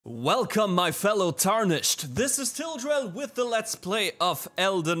Welcome, my fellow Tarnished. This is Tildrell with the Let's Play of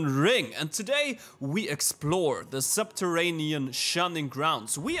Elden Ring, and today we explore the Subterranean Shunning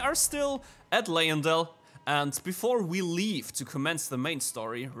grounds. We are still at Leyndell, and before we leave to commence the main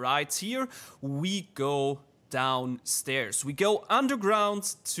story, right here, we go downstairs. We go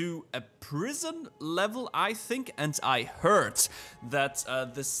underground to a prison level, I think, and I heard that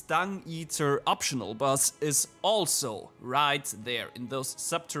the Dung Eater optional boss is also right there in those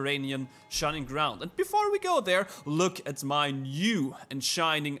Subterranean Shunning ground. And before we go there, look at my new and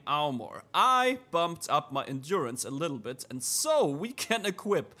shining armor. I bumped up my endurance a little bit, and so we can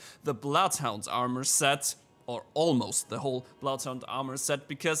equip the Bloodhound armor set, or almost the whole Bloodhound armor set,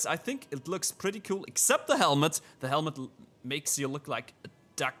 because I think it looks pretty cool, except the helmet. The helmet makes you look like a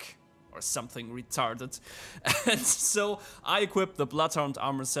duck or something retarded. And so I equip the Bloodhound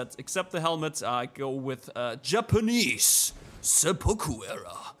armor set, except the helmet. I go with a Japanese seppuku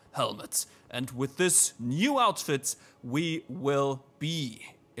era helmet. And with this new outfit, we will be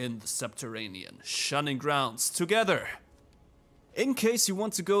in the Subterranean Shunning grounds together. In case you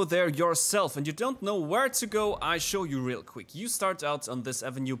want to go there yourself and you don't know where to go, I show you real quick. You start out on this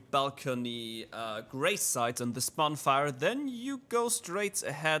avenue balcony grace site on the bonfire, then you go straight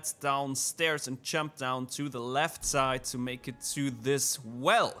ahead downstairs and jump down to the left side to make it to this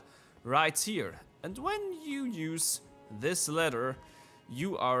well right here. And when you use this ladder,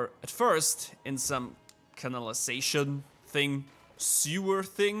 you are at first in some canalization thing, sewer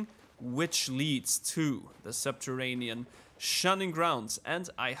thing, which leads to the Subterranean Shunning grounds, and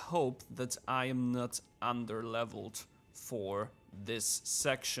I hope that I am not under-leveled for this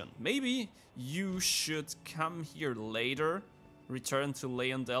section. Maybe you should come here later, return to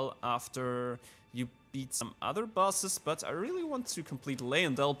Leyndell after you beat some other bosses, but I really want to complete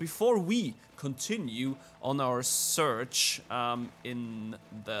Leyndell before we continue on our search in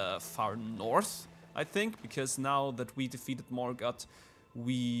the far north, I think, because now that we defeated Morgoth,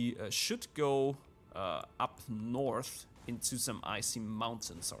 we should go up north into some icy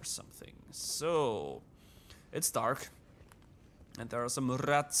mountains or something. So, it's dark, and there are some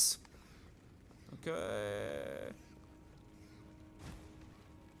rats. Okay.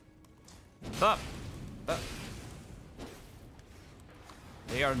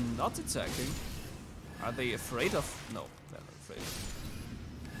 They are not attacking. Are they afraid of? No, they're not afraid.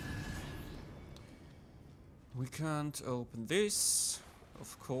 We can't open this,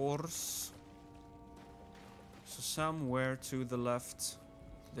 of course. So somewhere to the left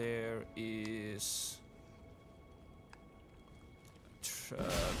there is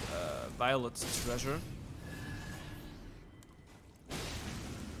violet treasure.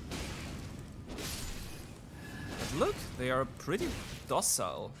 But look, they are pretty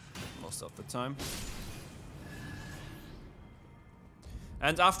docile most of the time.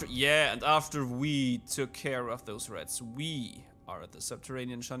 And after we took care of those rats, we are at the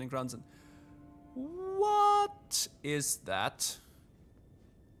Subterranean Shunning grounds. And what is that?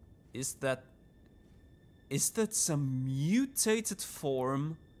 Is that some mutated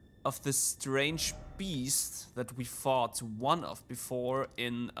form of the strange beast that we fought one of before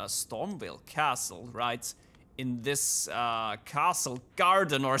in a Stormvale castle, right? In this castle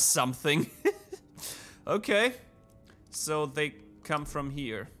garden or something. Okay, so they come from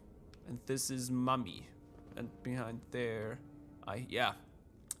here, and this is Mummy, and behind there,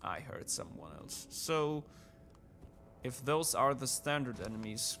 I heard someone else. So, if those are the standard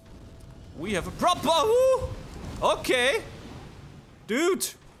enemies, we have a problem. Okay, dude,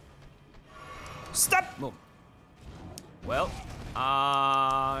 stop. Oh. Well,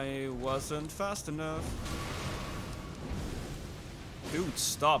 I wasn't fast enough. Dude,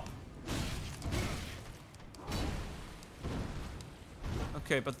 stop.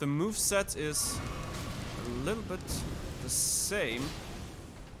 Okay, but the moveset is a little bit the same.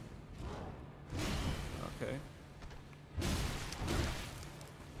 Okay.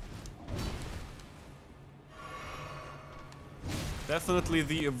 Definitely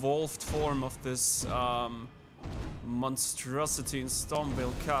the evolved form of this monstrosity in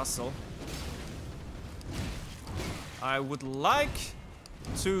Stormvale Castle. I would like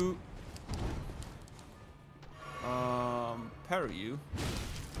to parry you,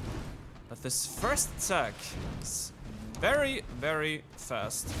 but this first attack is very, very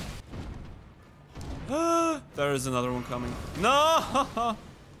fast. There is another one coming. No!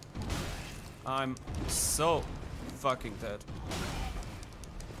 I'm so fucking dead.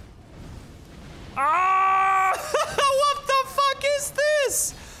 Ah! What the fuck is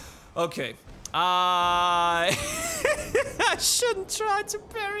this? Okay. I shouldn't try to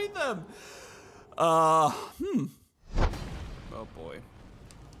parry them. Oh boy.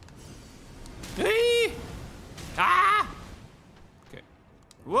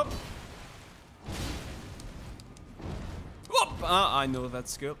 I know that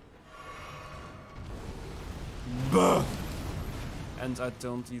skill. Bah! And I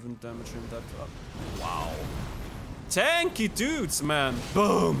don't even damage him that up. Wow. Tanky dudes, man.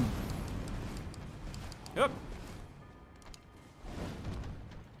 Boom. Yep.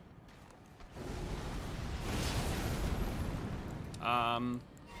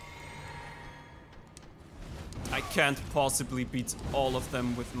 I can't possibly beat all of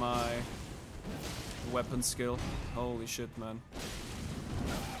them with my weapon skill. Holy shit, man.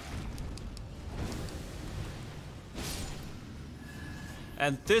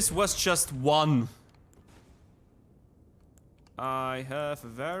 And this was just one. I have a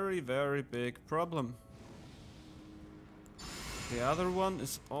very, very big problem. The other one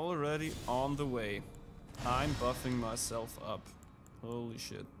is already on the way. I'm buffing myself up. Holy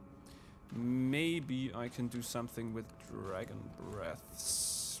shit. Maybe I can do something with dragon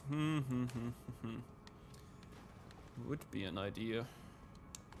breaths. Would be an idea.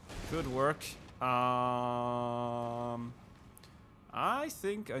 Could work. I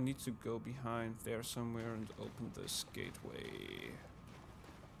think I need to go behind there somewhere and open this gateway.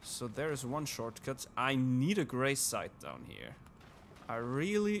 So there's one shortcut. I need a gray site down here. I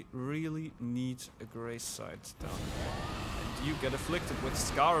really, really need a gray site down here. And you get afflicted with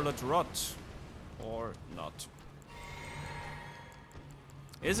scarlet rot. Or not.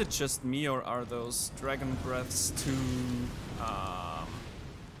 Is it just me, or are those dragon breaths too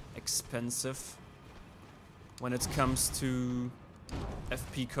expensive when it comes to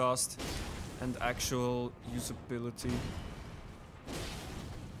FP cost and actual usability?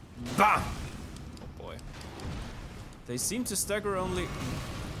 Bah! Oh boy. They seem to stagger only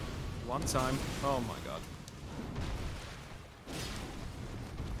one time. Oh my god.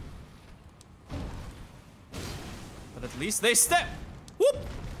 But at least they whoop!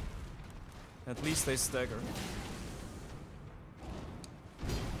 At least they stagger.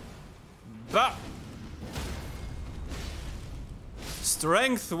 Bah!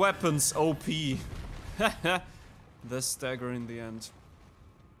 Strength weapons OP. The stagger in the end.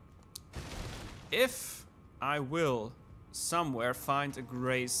 If I will somewhere find a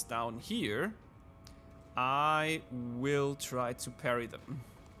grace down here, I will try to parry them.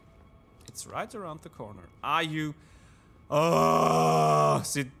 It's right around the corner. Are you... Oh,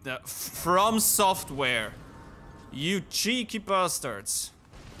 see, From Software. You cheeky bastards.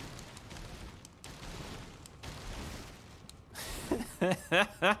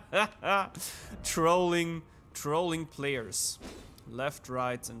 Trolling players. Left,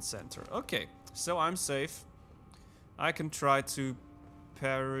 right, and center. Okay, so I'm safe. I can try to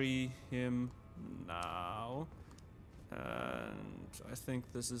parry him now. And I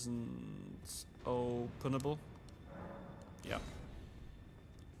think this isn't openable. Yeah.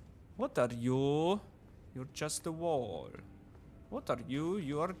 What are you? You're just a wall. What are you?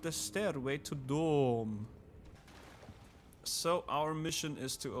 You are the stairway to Doom. So our mission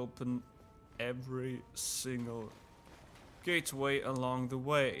is to open every single gateway along the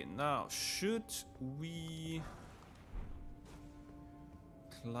way. Now, should we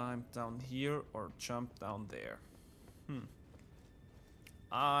climb down here or jump down there?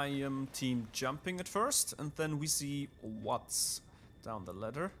 I am team jumping at first, and then we see what's down the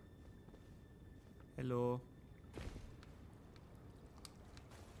ladder. Hello.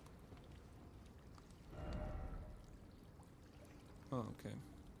 Oh, okay.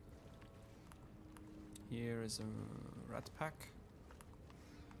 Here is a rat pack.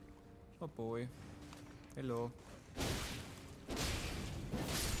 Oh boy. Hello.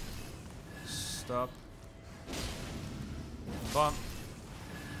 Stop. Bomb.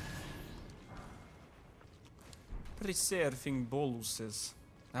 Preserving boluses.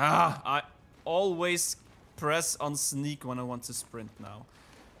 Ah, I always press on sneak when I want to sprint now.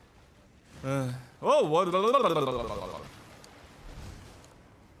 Oh, what?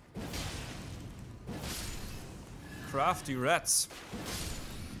 Crafty rats.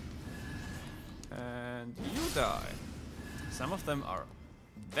 And you die. Some of them are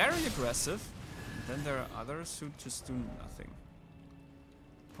very aggressive. And then there are others who just do nothing.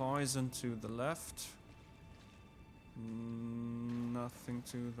 Poison to the left. Nothing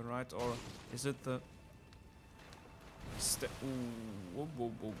to the right, or is it the whoa,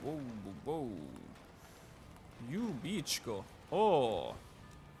 whoa, whoa, whoa, whoa. You beach go. Oh.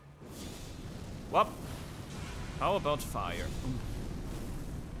 What? How about fire?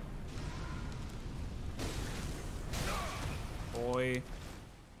 Boy.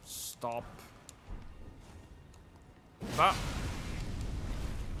 Stop. Bah.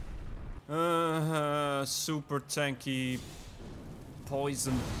 Super tanky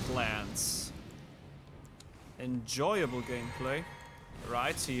poison plants. Enjoyable gameplay.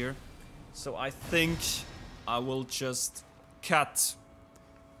 right here. So I think I will just cut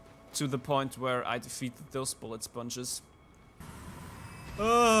to the point where I defeated those bullet sponges.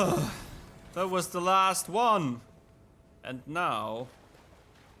 Ugh, that was the last one. And now,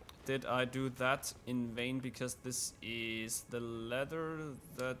 did I do that in vain because this is the ladder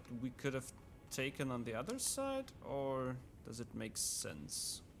that we could have taken on the other side? Or does it make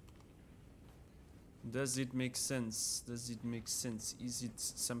sense? Does it make sense? Does it make sense? Is it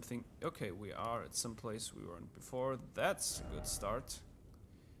something... Okay, we are at some place we weren't before. That's a good start.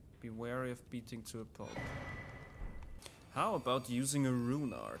 Be wary of beating to a pulp. How about using a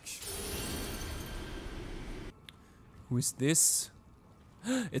rune arch? Who is this?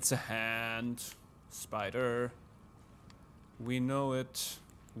 It's a hand. Spider. We know it.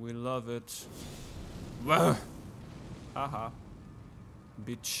 We love it. Whoa! Haha.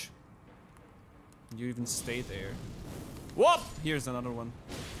 Bitch. You even stay there. Whoop! Here's another one.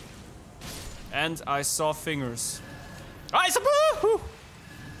 And I saw fingers.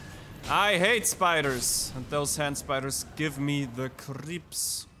 I hate spiders. And those hand spiders give me the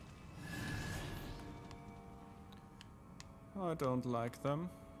creeps. I don't like them.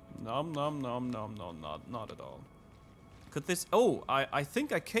 Nom nom nom nom nom, not at all. Could this... Oh, I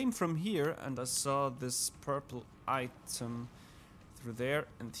think I came from here and I saw this purple item through there,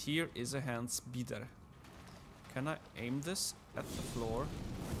 and here is a hand speeder. Can I aim this at the floor?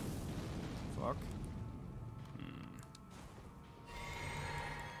 Fuck.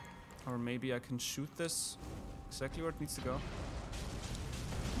 Or maybe I can shoot this exactly where it needs to go.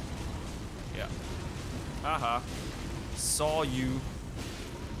 Yeah. Haha. Saw you.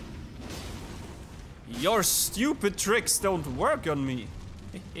 Your stupid tricks don't work on me.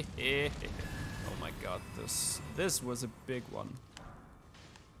 Oh my god, this was a big one.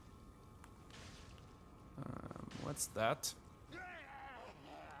 What's that?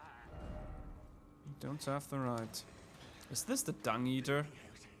 Don't have the right. Is this the Dung Eater?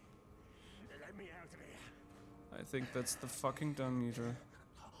 I think that's the fucking Dung Eater.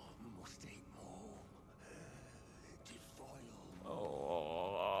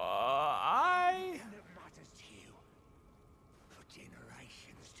 Oh, I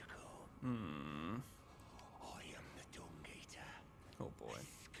am the Dung Eater. Oh boy.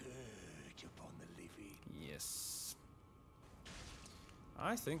 Scourge upon the living. Yes.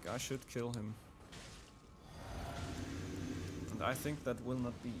 I think I should kill him. And I think that will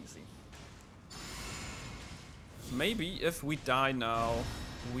not be easy. Maybe if we die now,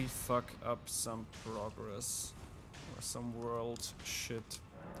 we fuck up some progress. Or some world shit.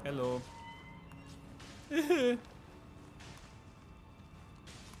 Hello. Hello.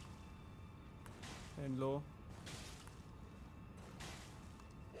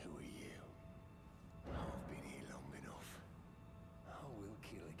 Who are you? I've been here long enough. I will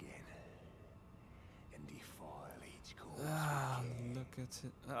kill again. And defile each corpse. Ah, look at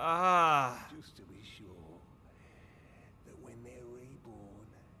it. Ah! Just to be sure that when they're reborn,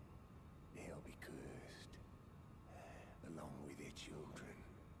 they'll be cursed. Along with their children.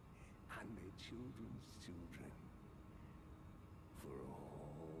 And their children's children. For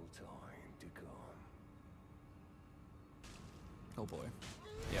all time to come. Oh boy.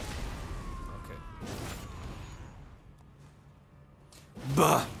 Yeah. Okay.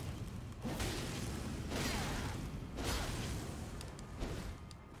 Bah!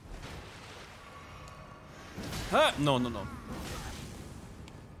 Huh? No, no, no.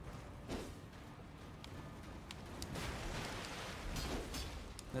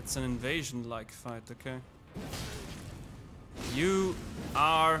 That's an invasion-like fight, okay? You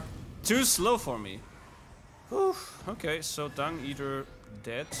are too slow for me. Whew. Okay, so Dung Eater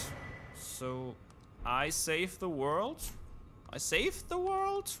dead. So I saved the world? I saved the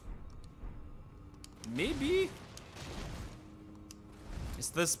world? Maybe? Is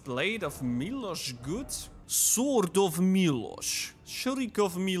this Blade of Milosh good? Sword of Milosh. Shriek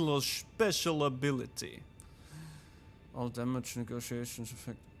of Milosh special ability. All damage negotiations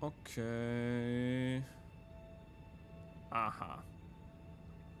effect. Okay. Aha.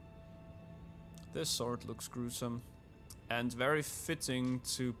 This sword looks gruesome. And very fitting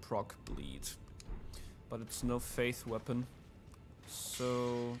to proc bleed. But it's no faith weapon.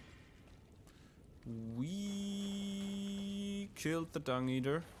 So... we killed the Dung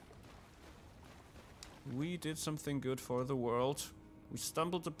Eater. We did something good for the world. We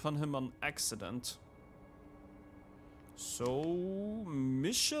stumbled upon him on accident. So,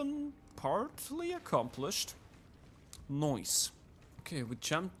 mission partly accomplished. Nice. Okay, we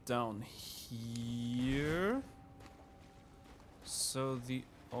jumped down here. So the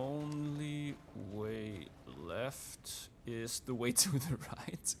only way left is the way to the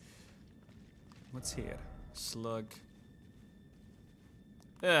right. What's here? Slug.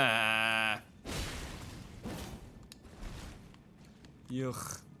 Ah.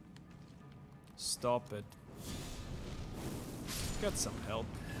 Yuck. Stop it. Get some help.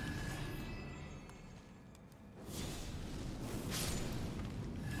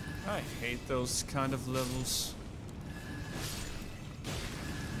 I hate those kind of levels.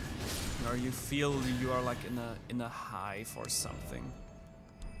 Or you feel you are like in a hive or something.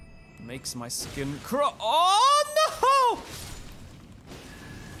 Makes my skin crawl. Oh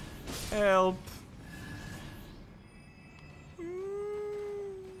no! Help.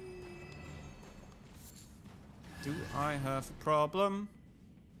 Do I have a problem?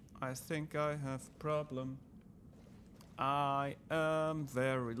 I think I have a problem. I am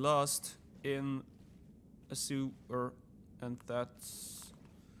very lost in a sewer, and that's...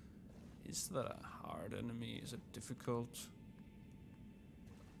 Is that a hard enemy? Is it difficult?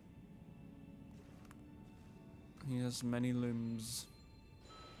 He has many limbs.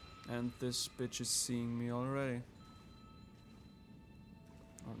 And this bitch is seeing me already.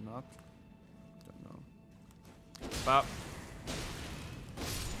 Or not? Don't know. Bop.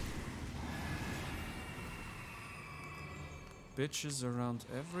 Bitches around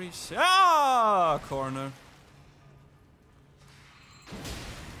every corner.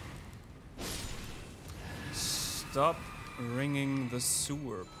 Stop ringing the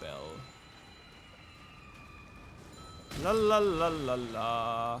sewer bell. La la la la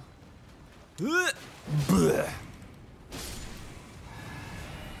la.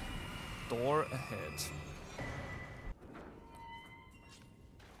 Door ahead.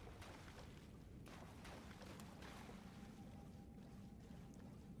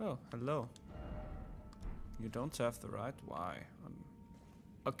 Oh, hello. You don't have the right? Why?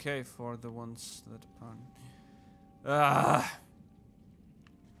 Okay, for the ones that aren't. Ah!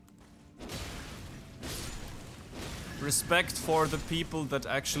 Respect for the people that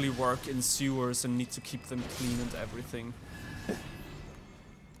actually work in sewers and need to keep them clean and everything.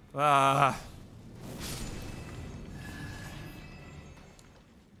 Ah!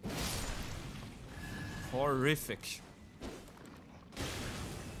 Horrific.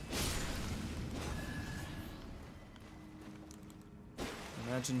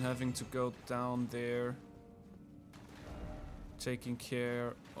 Imagine having to go down there, taking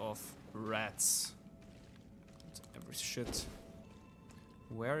care of rats. Every shit.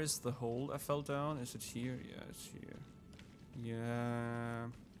 Where is the hole I fell down? Is it here? Yeah, it's here. Yeah.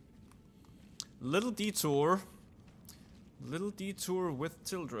 Little detour. Little detour with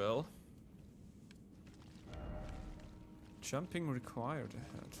Tildrell. Jumping required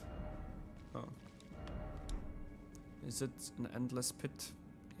ahead. Oh. Is it an endless pit?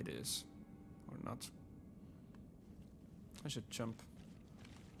 It is. Or not. I should jump.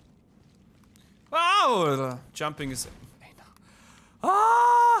 Oh! The jumping is...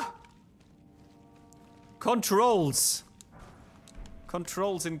 Ah! Controls!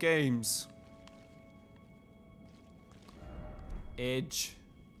 Controls in games. Edge.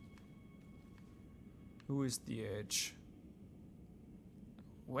 Who is the edge?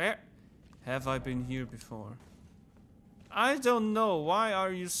 Where have I been here before? I don't know. Why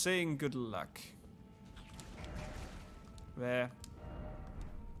are you saying good luck? Where?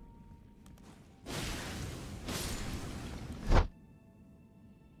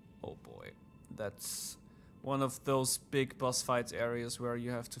 Oh boy. That's one of those big boss fight areas where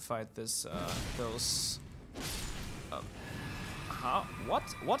you have to fight this, how?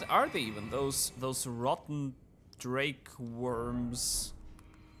 What are they even? Those rotten drake worms.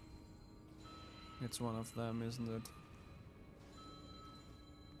 It's one of them, isn't it?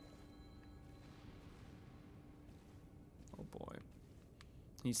 Oh boy.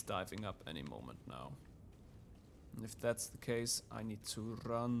 He's diving up any moment now. And if that's the case, I need to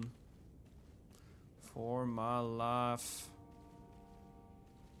run for my life.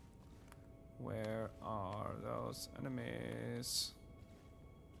 Where are those enemies?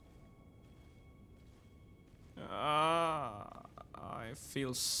 Ah, I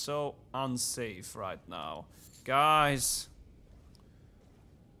feel so unsafe right now. Guys!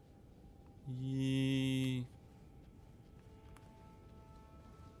 Yee.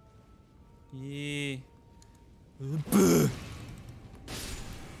 Yee.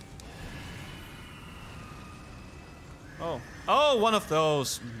 Oh. Oh, one of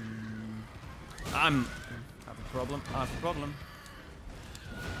those. I have a problem. I have a problem.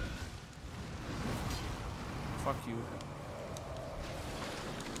 Fuck you.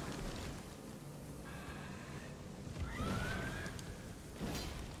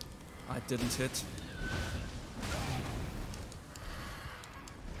 didn't hit.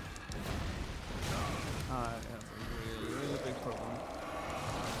 I have a really, really big problem.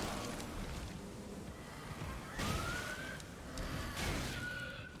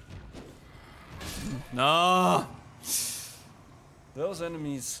 No! Those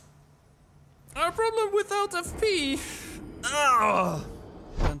enemies are a problem without FP! Ugh.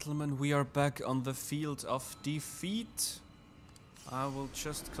 Gentlemen, we are back on the field of defeat. I will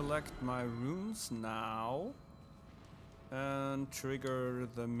just collect my runes now and trigger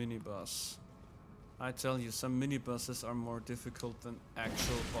the minibus. I tell you, some minibusses are more difficult than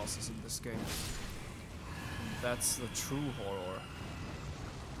actual bosses in this game. That's the true horror.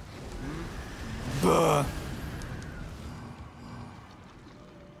 Buh.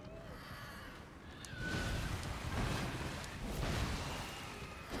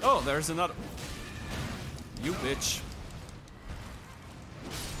 Oh, there's another. You bitch.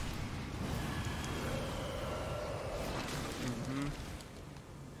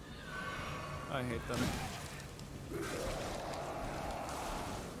 I hate them.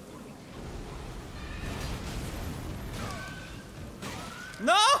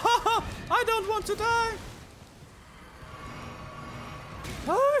 No! I don't want to die!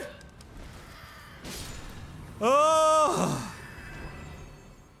 Oh! Oh!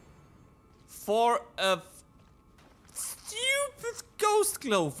 For a stupid ghost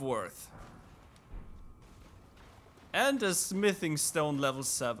glove worth. And a smithing stone level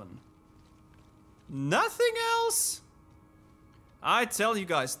 7. Nothing else? I tell you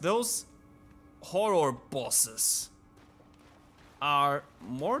guys, those horror bosses are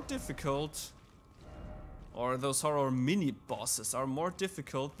more difficult, or those horror mini bosses are more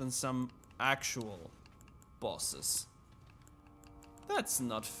difficult than some actual bosses. That's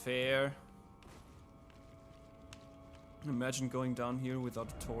not fair. Imagine going down here without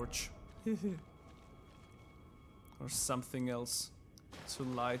a torch. Or something else to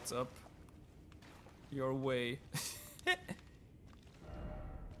light up your way.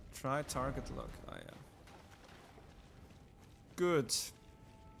 Try target lock. Oh yeah. Good.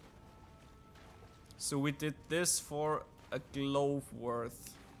 So we did this for a glove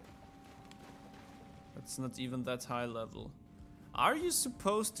worth. That's not even that high level. Are you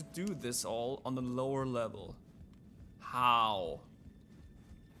supposed to do this all on a lower level? How?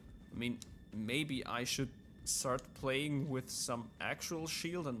 I mean, maybe I should start playing with some actual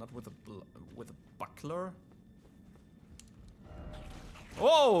shield and not with a buckler.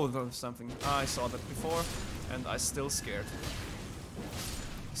 Oh, there's something. I saw that before, and I still scared.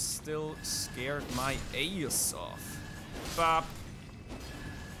 Still scared my ass off. Bop.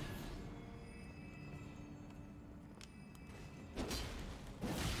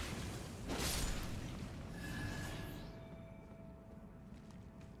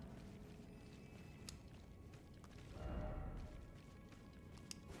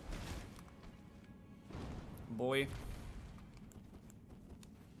 Boy.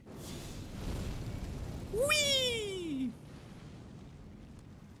 Whee!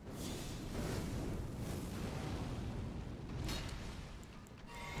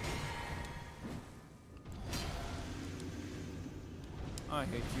 I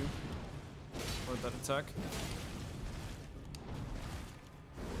hate you for that attack.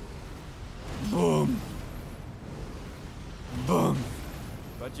 Boom! Boom!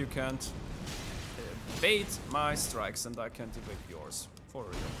 But you can't evade my strikes, and I can't evade yours. For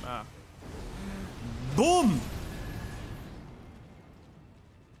real. Ah. Boom!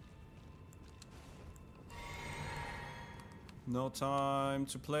 No time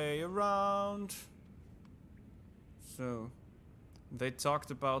to play around. So, they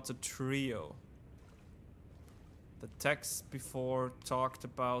talked about a trio. The text before talked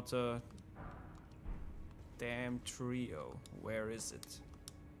about a damn trio. Where is it?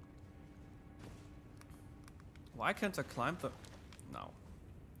 Why can't I climb the... No.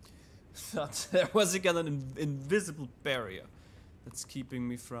 Thought there was again an invisible barrier that's keeping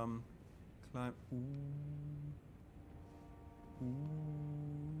me from climb. Ooh.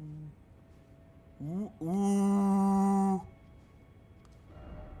 Ooh. Ooh.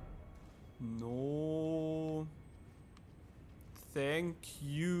 No. Thank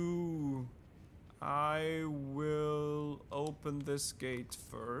you. I will open this gate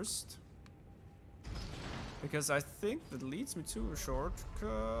first. Because I think that leads me to a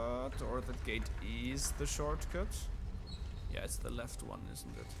shortcut, or that gate is the shortcut. Yeah, it's the left one,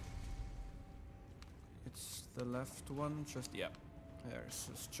 isn't it? It's the left one, just, yeah. There's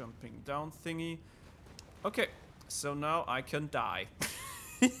this jumping down thingy. Okay, so now I can die.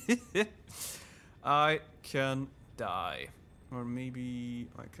 I can die. Or maybe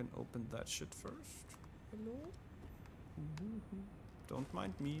I can open that shit first. Hello? Don't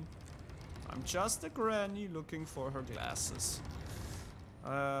mind me. I'm just a granny looking for her glasses.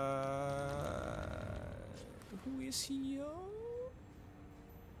 Who is here?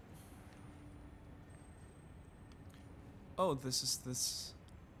 Oh, this is this.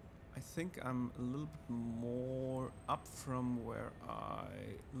 I think I'm a little bit more up from where I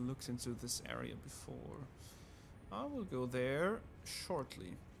looked into this area before. I will go there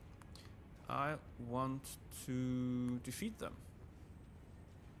shortly. I want to defeat them.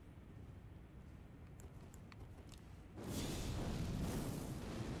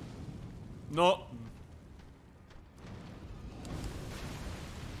 No.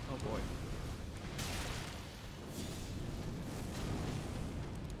 Oh boy.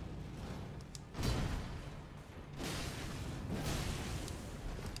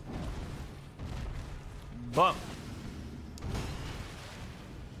 Bum.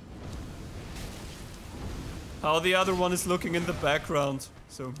 How the other one is looking in the background.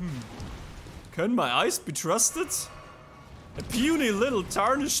 So, can my eyes be trusted? A puny little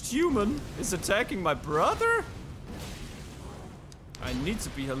tarnished human is attacking my brother? I need to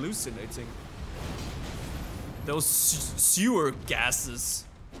be hallucinating. Those sewer gases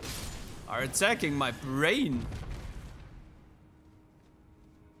are attacking my brain.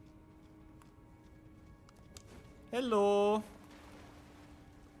 Hello.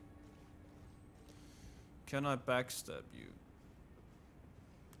 Can I backstab you?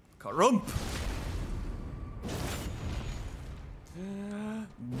 Karump!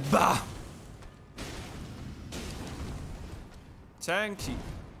 Bah! Tanky.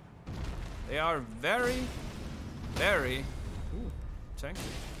 They are very, very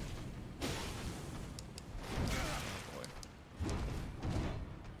tanky. Boy.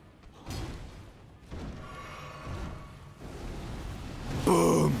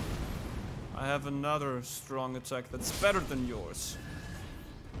 Boom! I have another strong attack that's better than yours.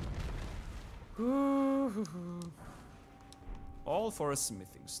 All for a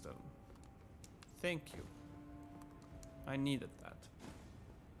smithing stone. Thank you. I needed that.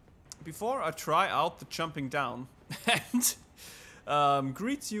 Before I try out the jumping down and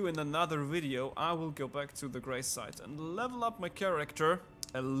greet you in another video, I will go back to the gray site and level up my character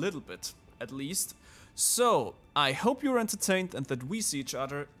a little bit, at least. So, I hope you're entertained and that we see each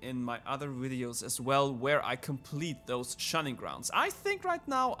other in my other videos as well, where I complete those shunning grounds. I think right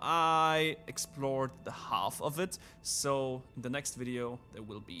now I explored the half of it, so in the next video there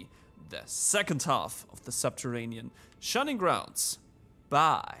will be the second half of the Subterranean Shunning grounds.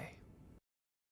 Bye!